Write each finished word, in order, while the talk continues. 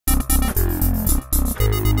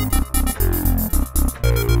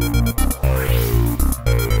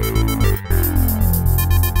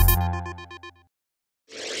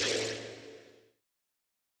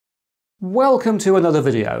Welcome to another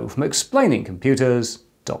video from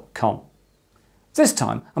ExplainingComputers.com. This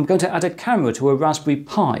time I'm going to add a camera to a Raspberry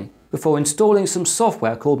Pi before installing some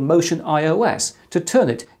software called MotionEyeOS to turn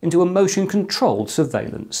it into a motion-controlled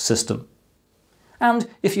surveillance system. And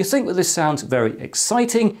if you think that this sounds very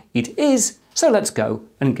exciting, it is, so let's go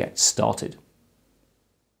and get started.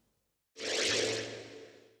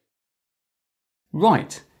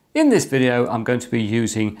 Right, in this video I'm going to be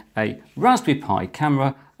using a Raspberry Pi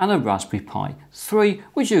camera and a Raspberry Pi 3,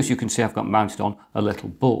 which as you can see I've got mounted on a little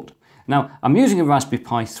board. Now I'm using a Raspberry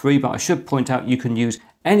Pi 3, but I should point out you can use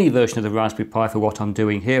any version of the Raspberry Pi for what I'm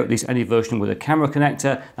doing here, at least any version with a camera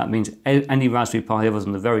connector. That means any Raspberry Pi other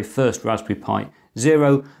than the very first Raspberry Pi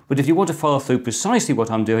 0. But if you want to follow through precisely what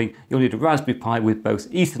I'm doing, you'll need a Raspberry Pi with both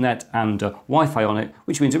Ethernet and Wi-Fi on it,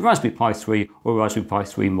 which means a Raspberry Pi 3 or a Raspberry Pi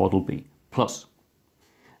 3 Model B+.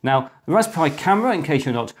 Now, the Raspberry Pi camera, in case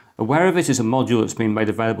you're not aware of it, is a module that's been made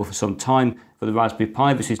available for some time for the Raspberry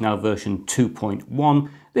Pi. This is now version 2.1.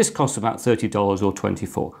 This costs about $30 or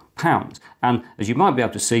 £24. And as you might be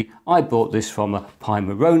able to see, I bought this from a Pi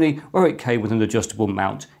Moroni, where it came with an adjustable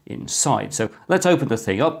mount inside. So let's open the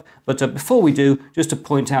thing up. But before we do, just to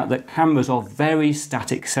point out that cameras are very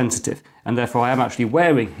static sensitive, and therefore I am actually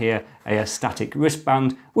wearing here a static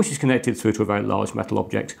wristband, which is connected through to a very large metal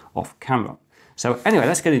object off camera. So anyway,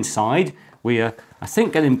 let's get inside. We I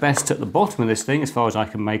think getting best at the bottom of this thing as far as I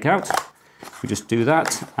can make out. We just do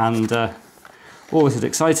that, and oh, this is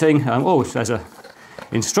exciting. Oh, there's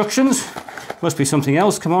instructions. Must be something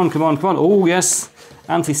else. Come on, come on, come on. Oh yes,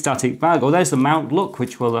 anti-static bag. Oh, there's the mount, look,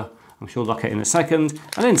 which will I'm sure lock it in a second.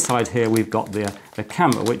 And inside here we've got the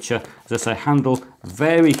camera, which as I say, handle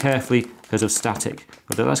very carefully because of static.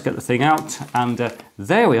 But let's get the thing out, and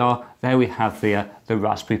there we are. There we have the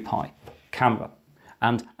Raspberry Pi camera.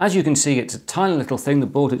 And as you can see, it's a tiny little thing. The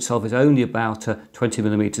board itself is only about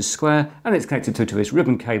 20mm square, and it's connected through to this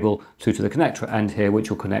ribbon cable through to the connector end here, which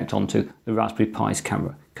will connect onto the Raspberry Pi's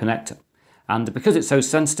camera connector. And because it's so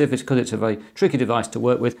sensitive, because it's a very tricky device to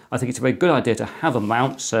work with, I think it's a very good idea to have a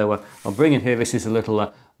mount. So I'll bring in here, this is a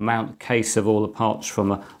little mount case of all the parts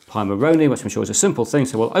from a Pi Moroni, which I'm sure is a simple thing.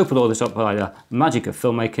 So we'll open all this up by the magic of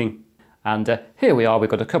filmmaking. And here we are,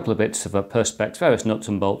 we've got a couple of bits of perspex, various nuts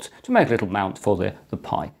and bolts to make a little mount for the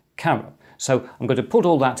Pi camera. So I'm going to put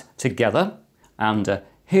all that together, and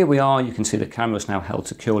here we are. You can see the camera's now held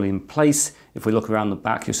securely in place. If we look around the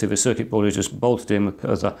back, you'll see the circuit board is just bolted in with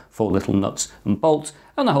 4 little nuts and bolts,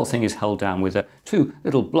 and the whole thing is held down with 2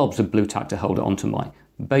 little blobs of blue tack to hold it onto my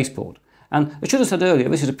baseboard. And I should have said earlier,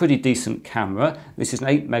 this is a pretty decent camera. This is an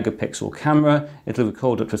 8 megapixel camera. It'll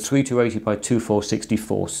record up to 3280 by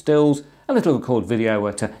 2464 stills, and it'll record video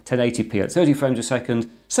at 1080p at 30 frames a second,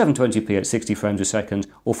 720p at 60 frames a second,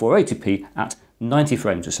 or 480p at 90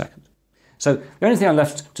 frames a second. So the only thing I'm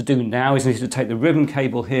left to do now is I need to take the ribbon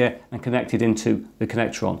cable here and connect it into the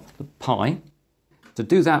connector on the Pi. To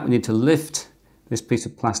do that, we need to lift this piece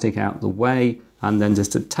of plastic out of the way, and then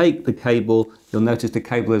just to take the cable, you'll notice the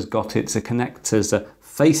cable has got its connectors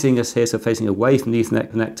facing us here, so facing away from the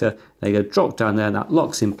Ethernet connector. They go drop down there, and that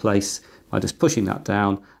locks in place by just pushing that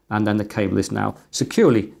down, and then the cable is now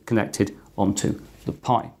securely connected onto the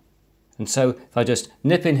Pi. And so if I just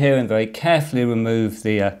nip in here and very carefully remove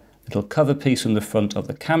the little cover piece from the front of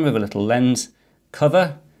the camera, the little lens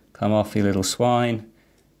cover, come off, you little swine.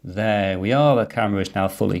 There we are, the camera is now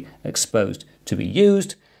fully exposed to be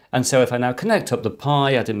used. And so if I now connect up the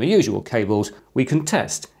Pi, add in the usual cables, we can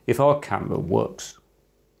test if our camera works.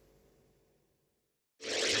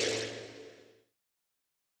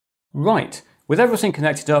 Right, with everything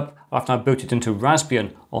connected up, I've now booted into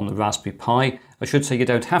Raspbian on the Raspberry Pi. I should say you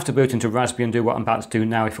don't have to boot into Raspbian and do what I'm about to do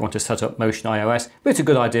now if you want to set up MotionEyeOS, but it's a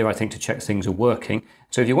good idea, I think, to check things are working.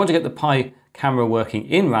 So if you want to get the Pi camera working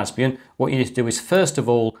in Raspbian, what you need to do is first of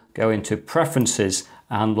all go into Preferences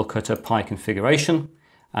and look at a Pi configuration,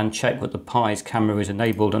 and check that the Pi's camera is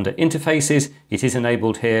enabled under interfaces. It is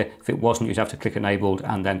enabled here. If it wasn't, you'd have to click enabled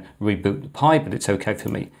and then reboot the Pi, but it's okay for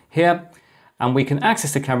me here. And we can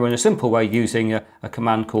access the camera in a simple way using a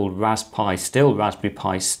command called rasppi still, Raspberry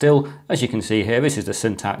Pi still. As you can see here, this is the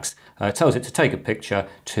syntax. It tells it to take a picture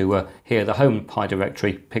to here, the home Pi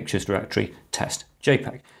directory, pictures directory, test JPEG.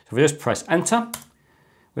 So if we just press enter,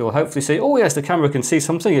 we will hopefully see, oh yes, the camera can see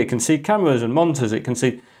something. It can see cameras and monitors. It can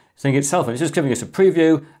see the thing itself, and it's just giving us a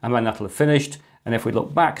preview, and then that'll have finished. And if we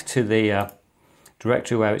look back to the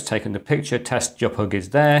directory where it's taken the picture, test JPEG is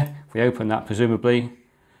there. If we open that, presumably,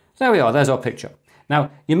 there we are, there's our picture.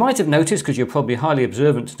 Now, you might have noticed, because you're probably highly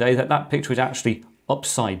observant today, that that picture is actually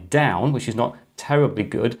upside down, which is not terribly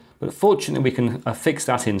good, but fortunately we can fix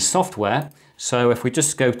that in software. So if we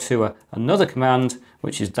just go to another command,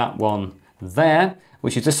 which is that one there,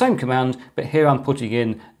 which is the same command, but here I'm putting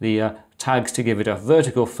in the tags to give it a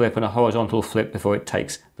vertical flip and a horizontal flip before it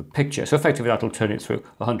takes the picture. So effectively that'll turn it through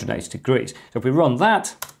 180 degrees. So if we run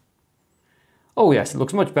that, oh yes, it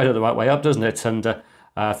looks much better the right way up, doesn't it? And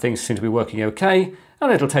things seem to be working okay.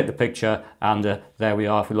 And it'll take the picture, and there we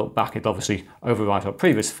are. If we look back, it'll obviously overwrite our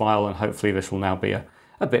previous file, and hopefully this will now be a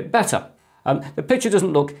bit better. The picture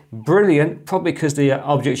doesn't look brilliant, probably because the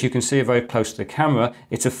objects you can see are very close to the camera.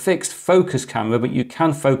 It's a fixed focus camera, but you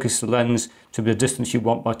can focus the lens to the distance you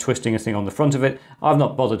want by twisting a thing on the front of it. I've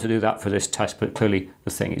not bothered to do that for this test, but clearly the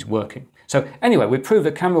thing is working. So anyway, we proved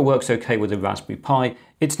the camera works okay with the Raspberry Pi.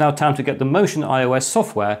 It's now time to get the MotionEyeOS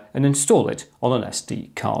software and install it on an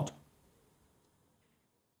SD card.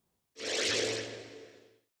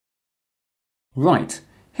 Right,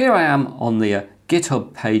 here I am on the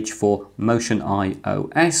GitHub page for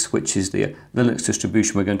MotionEyeOS, which is the Linux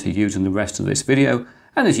distribution we're going to use in the rest of this video.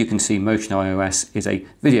 And as you can see, MotionEyeOS is a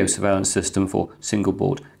video surveillance system for single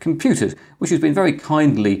board computers, which has been very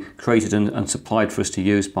kindly created and supplied for us to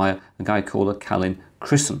use by a guy called Calin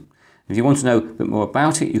Crisson. If you want to know a bit more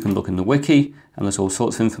about it, you can look in the wiki, and there's all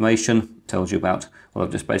sorts of information. It tells you about what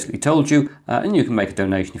I've just basically told you, and you can make a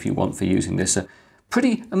donation if you want for using this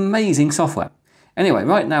pretty amazing software. Anyway,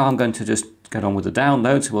 right now I'm going to just get on with the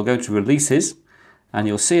download, so we'll go to releases, and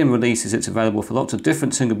you'll see in releases it's available for lots of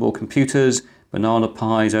different single board computers, Banana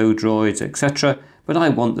Pis, Odroids, etc. But I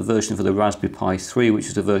want the version for the Raspberry Pi 3, which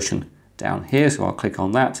is the version down here, so I'll click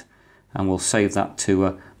on that, and we'll save that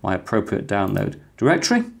to my appropriate download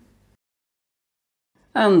directory.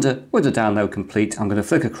 And with the download complete, I'm going to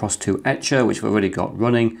flick across to Etcher, which we've already got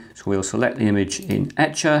running. So we'll select the image in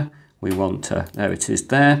Etcher. We want, there it is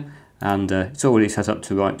there. And it's already set up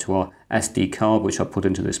to write to our SD card, which I'll put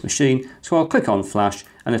into this machine. So I'll click on Flash,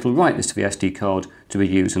 and it'll write this to the SD card to be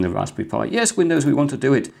used in the Raspberry Pi. Yes, Windows, we want to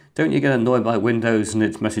do it. Don't you get annoyed by Windows and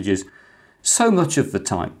its messages so much of the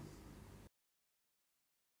time?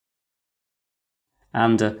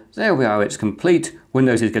 And there we are, it's complete.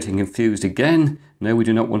 Windows is getting confused again. No, we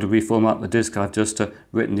do not want to reformat the disk I've just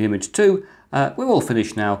written the image to. We're all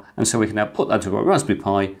finished now, and so we can now put that to our Raspberry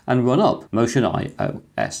Pi and run up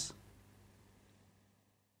MotionEyeOS.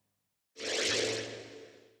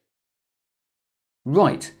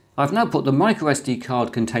 Right, I've now put the microSD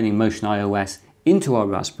card containing MotionEyeOS into our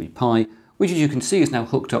Raspberry Pi, which as you can see is now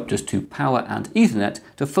hooked up just to power and Ethernet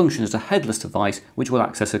to function as a headless device which will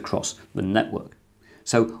access across the network.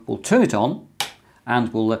 So we'll turn it on,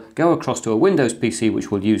 and we'll go across to a Windows PC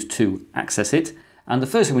which we'll use to access it. And the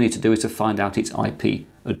first thing we need to do is to find out its IP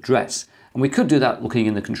address. And we could do that looking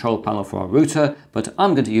in the control panel for our router, but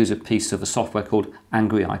I'm going to use a piece of a software called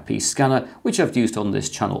Angry IP Scanner, which I've used on this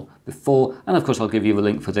channel before. And of course I'll give you a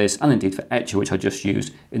link for this, and indeed for Etcher, which I just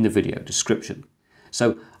used in the video description.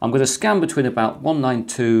 So I'm going to scan between about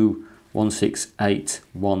 192.168.10,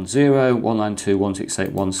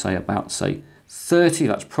 192.168.1, say about 30.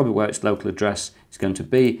 That's probably where its local address is going to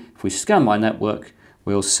be. If we scan my network,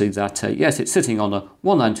 we'll see that, yes, it's sitting on a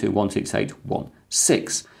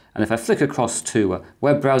 192.168.16. And if I flick across to a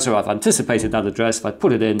web browser, I've anticipated that address. If I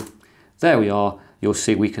put it in, there we are. You'll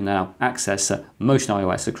see we can now access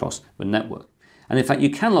MotionEyeOS across the network. And in fact, you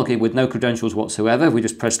can log in with no credentials whatsoever. We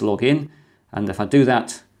just press log in. And if I do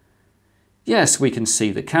that, yes, we can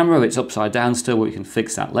see the camera. It's upside down still. We can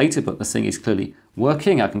fix that later, but the thing is clearly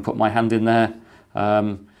working. I can put my hand in there.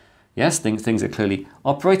 Yes, things are clearly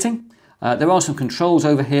operating. There are some controls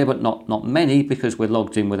over here, but not many, because we're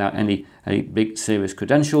logged in without any big serious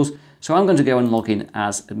credentials. So I'm going to go and log in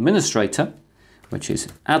as administrator, which is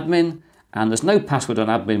admin. And there's no password on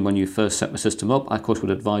admin when you first set the system up. I, of course,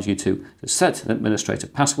 would advise you to set an administrator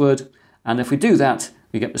password. And if we do that,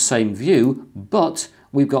 we get the same view, but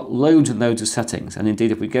we've got loads and loads of settings. And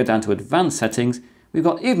indeed, if we go down to advanced settings, we've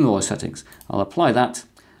got even more settings. I'll apply that.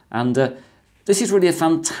 And this is really a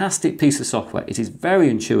fantastic piece of software. It is very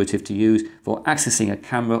intuitive to use for accessing a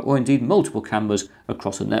camera or indeed multiple cameras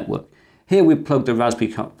across a network. Here we've plugged the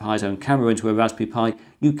Raspberry Pi's own camera into a Raspberry Pi.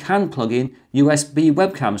 You can plug in USB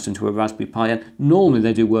webcams into a Raspberry Pi, and normally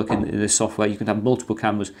they do work in this software. You can have multiple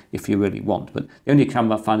cameras if you really want, but the only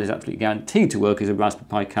camera I find is absolutely guaranteed to work is a Raspberry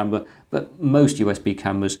Pi camera, but most USB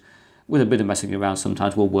cameras, with a bit of messing around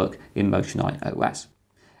sometimes, will work in MotionEyeOS.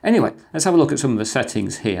 Anyway, let's have a look at some of the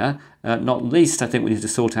settings here. Not least, I think we need to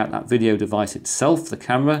sort out that video device itself, the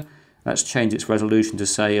camera. Let's change its resolution to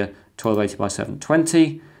say 1280 by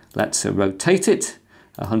 720. Let's rotate it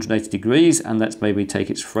 180 degrees, and let's maybe take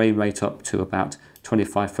its frame rate up to about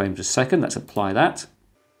 25 frames a second. Let's apply that.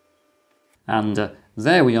 And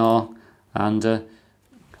there we are. And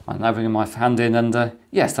I'm now bringing my hand in, and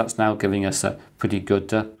yes, that's now giving us a pretty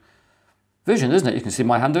good vision, isn't it? You can see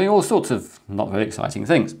my hand doing all sorts of not very exciting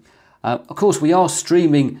things. Of course, we are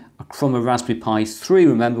streaming from a Raspberry Pi 3,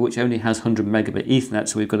 remember, which only has 100 megabit Ethernet,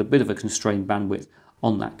 so we've got a bit of a constrained bandwidth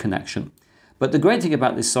on that connection. But the great thing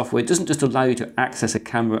about this software, it doesn't just allow you to access a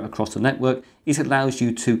camera across the network, it allows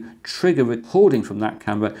you to trigger recording from that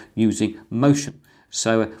camera using motion.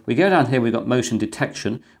 So we go down here, we've got motion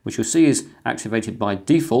detection, which you'll see is activated by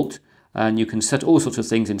default, and you can set all sorts of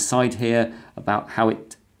things inside here about how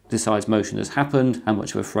it decides motion has happened, how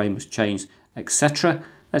much of a frame has changed, etc.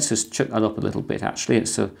 Let's just chuck that up a little bit actually.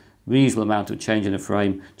 It's a reasonable amount of change in a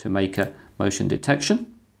frame to make a motion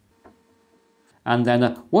detection. And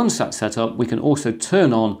then once that's set up, we can also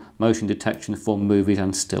turn on motion detection for movies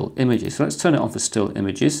and still images. So let's turn it on for still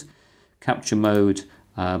images. Capture mode,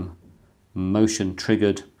 motion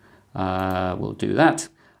triggered, we'll do that.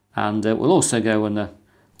 And we'll also go and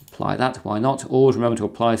apply that, why not? Always remember to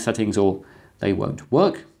apply settings or they won't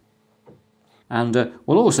work. And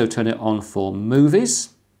we'll also turn it on for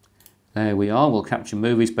movies. There we are, we'll capture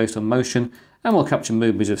movies based on motion, and we'll capture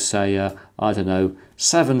movies of, say, I don't know,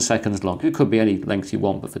 7 seconds long. It could be any length you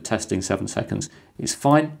want, but for testing 7 seconds is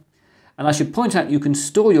fine. And I should point out you can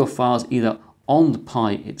store your files either on the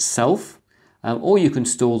Pi itself, or you can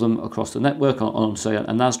store them across the network on, say,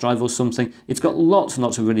 a NAS drive or something. It's got lots and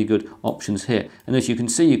lots of really good options here. And as you can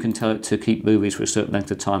see, you can tell it to keep movies for a certain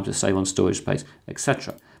length of time to save on storage space,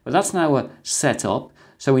 etc. But that's now set up.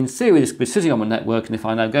 So in theory, this could be sitting on my network, and if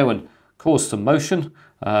I now go and cause some motion,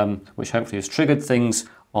 which hopefully has triggered things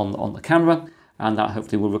on the camera, and that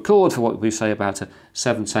hopefully will record for what we say about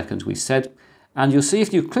 7 seconds we said. And you'll see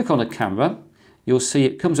if you click on a camera, you'll see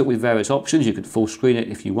it comes up with various options. You could full screen it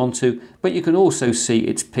if you want to, but you can also see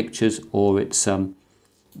its pictures or its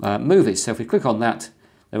movies. So if we click on that,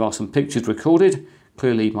 there are some pictures recorded.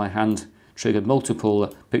 Clearly my hand triggered multiple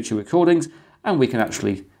picture recordings, and we can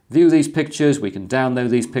actually view these pictures, we can download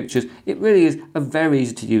these pictures. It really is a very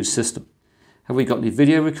easy to use system. Have we got any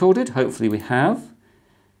video recorded? Hopefully we have.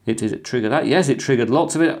 Did it trigger that? Yes, it triggered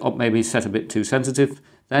lots of it, or maybe set a bit too sensitive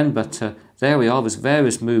then, but there we are, there's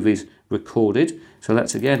various movies recorded. So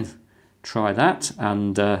let's again try that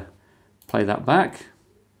and play that back.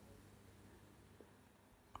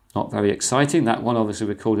 Not very exciting. That one obviously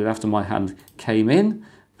recorded after my hand came in.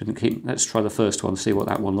 Let's try the first one, see what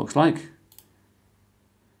that one looks like.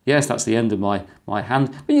 Yes, that's the end of my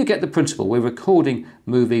hand, but you get the principle. We're recording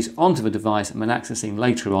movies onto the device and then accessing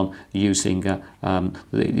later on using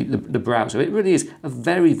the browser. It really is a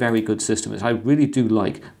very, very good system. I really do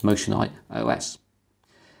like MotionEyeOS.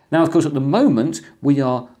 Now, of course, at the moment, we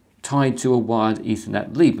are tied to a wired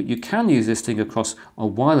Ethernet lead, but you can use this thing across a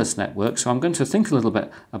wireless network. So I'm going to think a little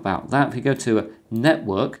bit about that. If you go to a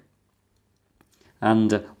network,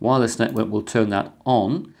 and wireless network will turn that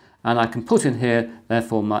on. And I can put in here,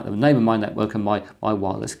 therefore, the name of my network and my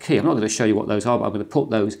wireless key. I'm not going to show you what those are, but I'm going to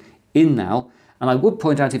put those in now. And I would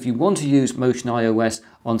point out if you want to use MotionEyeOS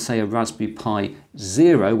on, say, a Raspberry Pi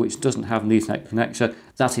 0, which doesn't have an Ethernet connection,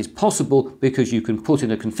 that is possible because you can put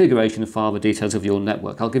in a configuration file the details of your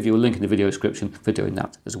network. I'll give you a link in the video description for doing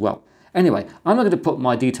that as well. Anyway, I'm not going to put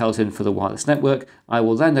my details in for the wireless network. I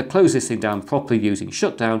will then close this thing down properly using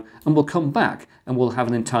shutdown, and we'll come back and we'll have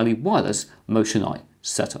an entirely wireless MotionEye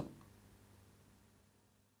setup.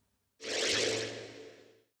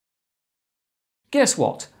 Guess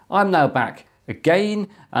what? I'm now back again,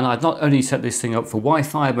 and I've not only set this thing up for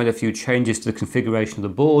Wi-Fi, I've made a few changes to the configuration of the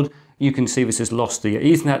board. You can see this has lost the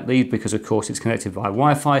Ethernet lead because of course it's connected via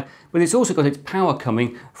Wi-Fi, but it's also got its power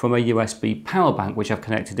coming from a USB power bank which I've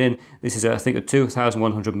connected in. This is I think a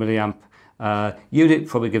 2100 milliamp unit,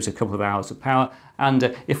 probably gives a couple of hours of power.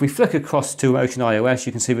 And if we flick across to MotionEyeOS,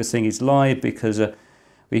 you can see this thing is live because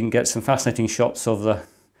we can get some fascinating shots of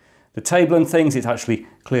the table and things. It actually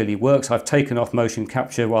clearly works. I've taken off motion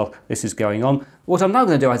capture while this is going on. What I'm now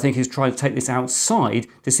going to do, I think, is try to take this outside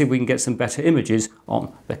to see if we can get some better images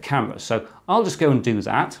on the camera. So I'll just go and do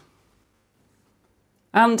that.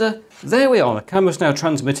 And there we are. The camera's now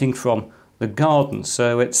transmitting from the garden.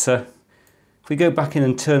 So it's if we go back in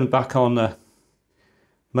and turn back on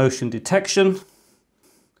motion detection.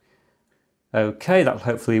 Okay, that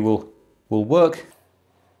hopefully will work.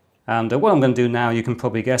 And what I'm going to do now, you can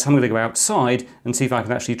probably guess, I'm going to go outside and see if I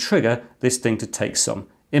can actually trigger this thing to take some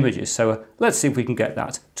images. So let's see if we can get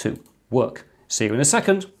that to work. See you in a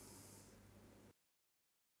second.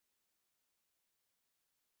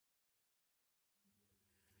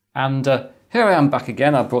 And here I am back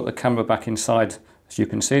again. I brought the camera back inside. As you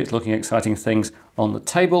can see, it's looking at exciting things on the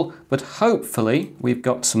table, but hopefully we've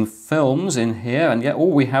got some films in here, and yet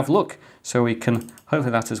all we have, look, so we can,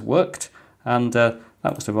 hopefully that has worked. And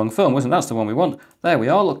that was the wrong film, wasn't it? That's the one we want. There we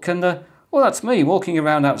are, look, and Well, that's me walking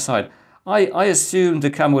around outside. I assumed the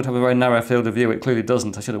camera would have a very narrow field of view. It clearly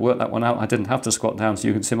doesn't. I should have worked that one out. I didn't have to squat down so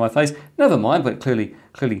you can see my face. Never mind, but clearly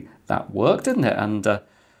that worked, didn't it? And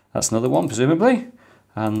that's another one, presumably.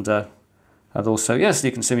 And also, yes,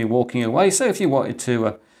 you can see me walking away. So if you wanted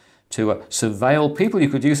to surveil people, you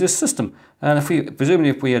could use this system. And presumably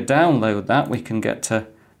if we download that, we can get the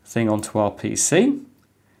thing onto our PC.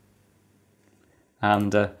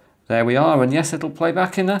 And there we are. And yes, it'll play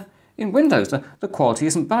back in Windows. The quality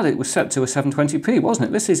isn't bad. It was set to a 720p, wasn't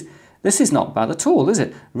it? This is not bad at all, is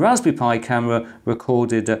it? Raspberry Pi camera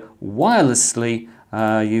recorded wirelessly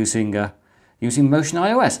using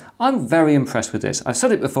MotionEyeOS. I'm very impressed with this. I've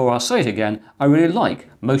said it before, I'll say it again. I really like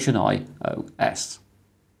MotionEyeOS.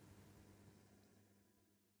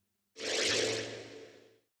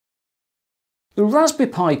 The Raspberry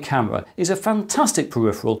Pi camera is a fantastic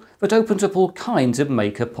peripheral that opens up all kinds of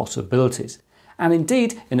maker possibilities. And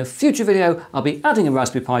indeed, in a future video, I'll be adding a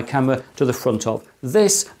Raspberry Pi camera to the front of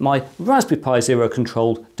this, my Raspberry Pi Zero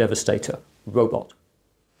controlled Devastator robot.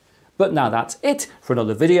 But now that's it for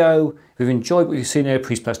another video. If you've enjoyed what you've seen here,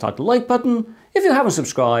 please press that like button. If you haven't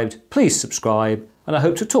subscribed, please subscribe, and I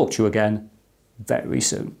hope to talk to you again very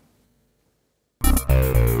soon.